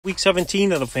Week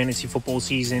 17 of the fantasy football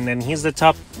season, and here's the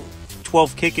top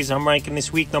 12 kickers I'm ranking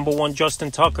this week. Number 1, Justin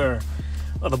Tucker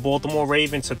of the Baltimore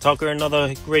Ravens. So Tucker,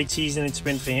 another great season it's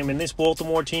been for him. And this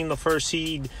Baltimore team, the first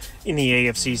seed in the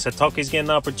AFC. So Tucker's getting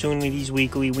opportunities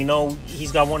weekly. We know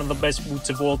he's got one of the best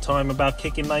boots of all time, about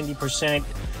kicking 90%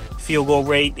 field goal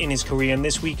rate in his career. And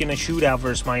this week in a shootout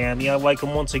versus Miami, I like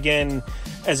him once again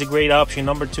as a great option.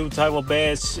 Number 2, Tyler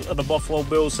Bass of the Buffalo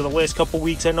Bills. So the last couple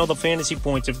weeks, I know the fantasy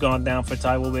points have gone down for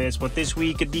Tyler Bass, but this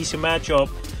week a decent matchup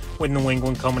with New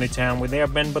England coming to town with their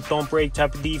bend but don't break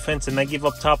type of defense, and they give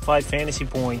up top 5 fantasy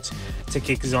points to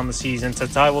kickers on the season. So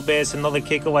Tyler Bass, another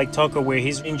kicker like Tucker, where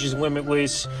his range is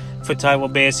limitless for Tyler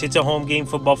Bass. It's a home game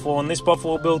for Buffalo, and this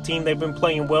Buffalo Bill team, they've been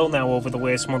playing well now over the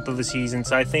last month of the season.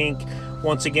 So I think,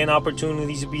 once again,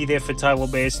 opportunities will be there for Tyler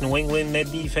Bass. New England, their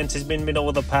defense has been middle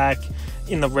of the pack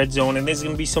in the red zone, and there's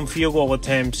going to be some field goal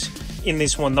attempts in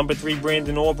this one. Number 3,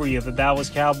 Brandon Aubrey of the Dallas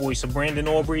Cowboys. So Brandon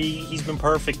Aubrey, he's been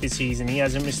perfect this season. He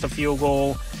hasn't missed a field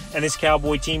goal. And this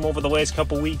Cowboy team over the last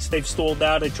couple weeks, they've stalled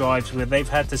out at drives where they've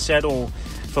had to settle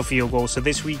for field goals. So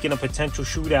this week in a potential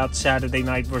shootout Saturday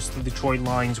night versus the Detroit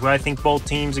Lions, where I think both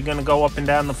teams are going to go up and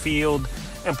down the field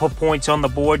and put points on the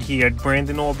board here.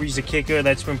 Brandon Aubrey's a kicker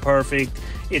that's been perfect.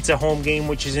 It's a home game,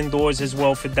 which is indoors as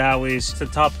well for Dallas. The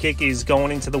top kicker is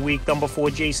going into the week. Number 4,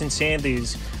 Jason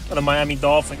Sanders of the Miami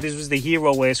Dolphins. This was the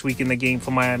hero last week in the game for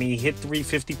Miami. He hit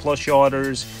 350-plus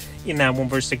yarders in that one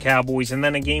versus the Cowboys, and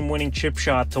then a game-winning chip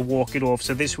shot to walk it off.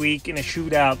 So this week in a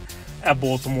shootout at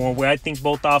Baltimore, where I think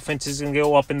both offenses can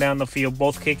go up and down the field.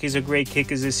 Both kickers are great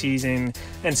kickers this season.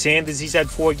 And Sanders, he's had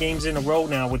 4 games in a row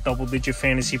now with double-digit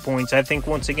fantasy points. I think,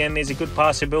 once again, there's a good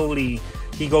possibility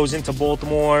he goes into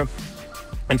Baltimore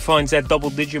and finds that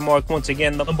double-digit mark once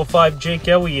again. Number 5, Jake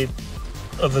Elliott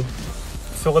of the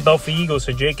Philadelphia Eagles.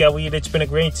 So Jake Elliott, it's been a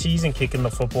great season kicking the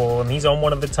football, and he's on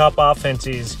one of the top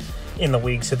offenses in the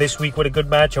league. So this week with a good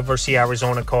matchup versus the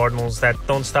Arizona Cardinals that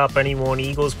don't stop anyone.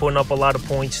 Eagles putting up a lot of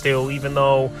points still, even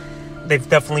though they've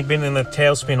definitely been in a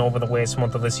tailspin over the last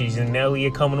month of the season.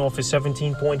 Elliott coming off a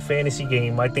 17-point fantasy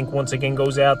game, I think once again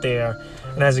goes out there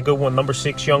and has a good one. Number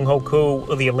 6, Younghoe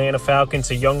Koo of the Atlanta Falcons.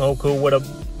 So Younghoe Koo, what a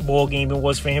ball game it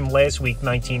was for him last week,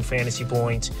 19 fantasy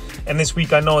points. And this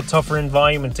week, I know a tougher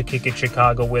environment to kick at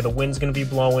Chicago, where the wind's going to be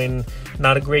blowing.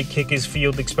 Not a great kicker's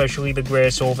field, especially the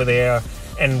grass over there.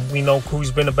 And we know Koo's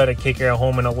been a better kicker at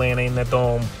home in Atlanta in the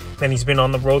Dome than he's been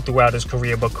on the road throughout his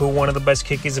career. But Koo, one of the best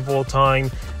kickers of all time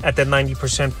at the 90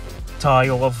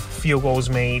 percentile of field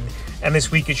goals made. And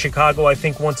this week at Chicago, I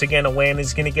think once again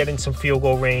Atlanta's going to get in some field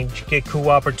goal range, get Koo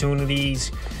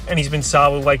opportunities, and he's been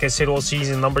solid, like I said, all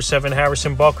season. Number 7,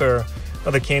 Harrison Butker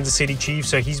of the Kansas City Chiefs.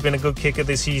 So he's been a good kicker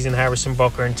this season, Harrison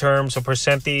Butker, in terms of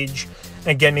percentage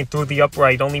and getting it through the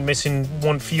upright, only missing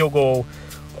 1 field goal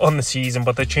on the season.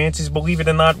 But the chances, believe it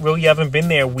or not, really haven't been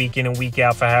there week in and week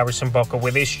out for Harrison Butker.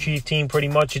 With this Chief team, pretty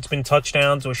much it's been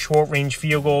touchdowns or short-range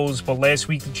field goals. But last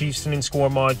week the Chiefs didn't score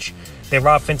much. Their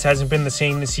offense hasn't been the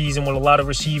same this season, with a lot of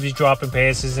receivers dropping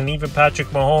passes, and even Patrick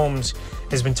Mahomes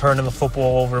has been turning the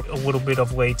football over a little bit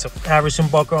of late. So Harrison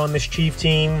Butker on this Chief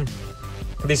team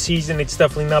this season, it's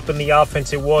definitely not been the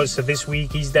offense it was. So this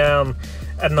week he's down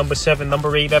at number 7.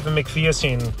 Number 8, Evan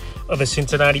McPherson of the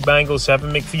Cincinnati Bengals.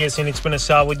 Evan McPherson, it's been a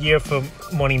solid year for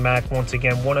Money Mac once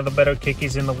again. One of the better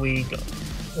kickers in the league.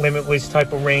 Limitless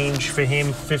type of range for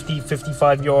him, 50,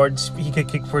 55 yards. He could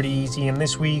kick pretty easy. And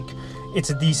this week, it's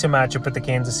a decent matchup at the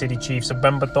Kansas City Chiefs. A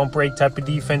bend but don't break type of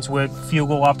defense where field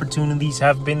goal opportunities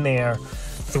have been there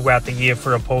throughout the year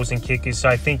for opposing kickers. So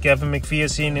I think Evan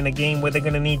McPherson, in a game where they're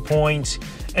going to need points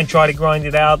and try to grind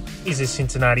it out, is a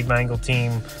Cincinnati Bengal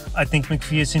team. I think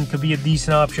McPherson could be a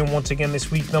decent option once again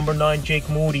this week. Number 9, Jake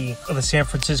Moody of the San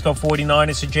Francisco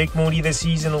 49ers. So Jake Moody this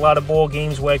season, a lot of ball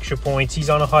games with extra points. He's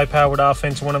on a high-powered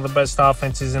offense, one of the best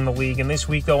offenses in the league. And this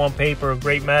week, though, on paper, a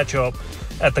great matchup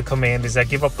at the Commanders that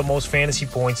give up the most fantasy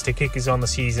points to kickers on the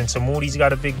season. So Moody's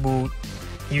got a big boot.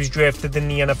 He was drafted in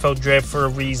the NFL draft for a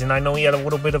reason. I know he had a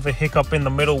little bit of a hiccup in the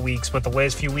middle weeks, but the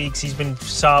last few weeks he's been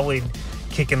solid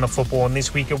kicking the football. And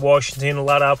this week at Washington, a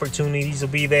lot of opportunities will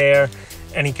be there,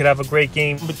 and he could have a great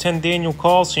game. Number 10, Daniel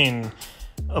Carlson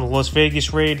of the Las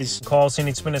Vegas Raiders. Carlson,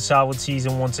 it's been a solid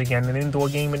season once again. An indoor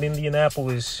game in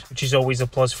Indianapolis, which is always a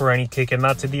plus for any kicker,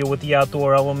 not to deal with the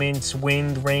outdoor elements,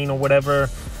 wind, rain, or whatever,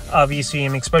 obviously,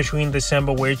 and especially in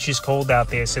December where it's just cold out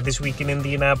there. So this week in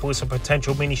Indianapolis, a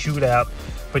potential mini shootout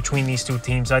between these two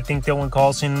teams. I think Dylan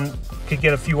Carlson could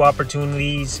get a few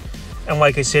opportunities, and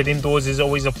like I said, indoors is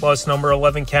always a plus. Number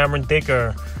 11, Cameron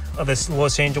Dicker of the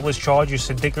Los Angeles Chargers.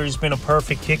 So Dicker has been a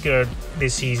perfect kicker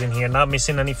this season here, not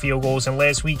missing any field goals. And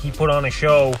last week he put on a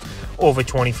show over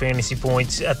 20 fantasy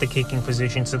points at the kicking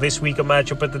position. So this week, a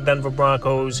matchup at the Denver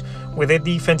Broncos. With their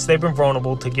defense, they've been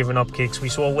vulnerable to giving up kicks. We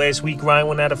saw last week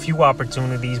Ryan had a few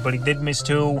opportunities, but he did miss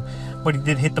 2. But he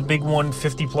did hit the big one,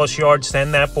 50-plus yards to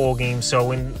end that ball game.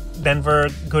 So in Denver,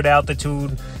 good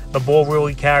altitude. The ball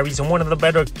really carries, and one of the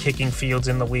better kicking fields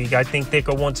in the league. I think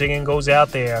Dicker once again goes out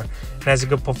there and has a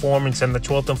good performance. And the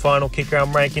 12th and final kicker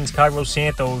on rankings, Cairo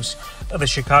Santos of the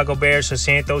Chicago Bears. So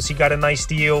Santos, he got a nice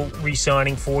deal,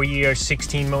 re-signing 4-year,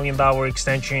 $16 million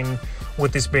extension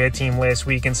with this Bear team last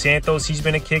week. And Santos, he's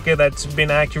been a kicker that's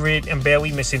been accurate and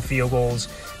barely missing field goals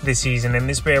this season. And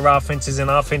this Bear offense is an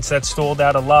offense that stalled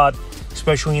out a lot,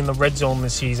 especially in the red zone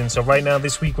this season. So right now,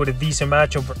 this week, with a decent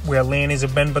matchup where Atlanta is a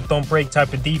bend but don't break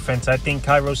type of defense, I think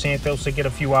Cairo Santos will get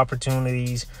a few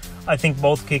opportunities. I think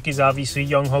both kickers, obviously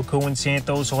Young Hoku and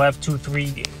Santos, will have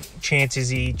 2-3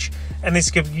 chances each. And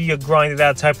this could be a grinded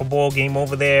out type of ball game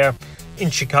over there in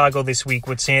Chicago this week,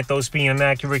 with Santos being an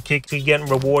accurate kicker, getting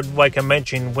rewarded, like I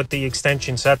mentioned, with the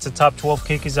extension. So that's the top 12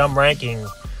 kickers I'm ranking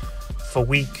for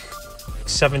week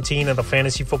 17 of the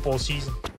fantasy football season.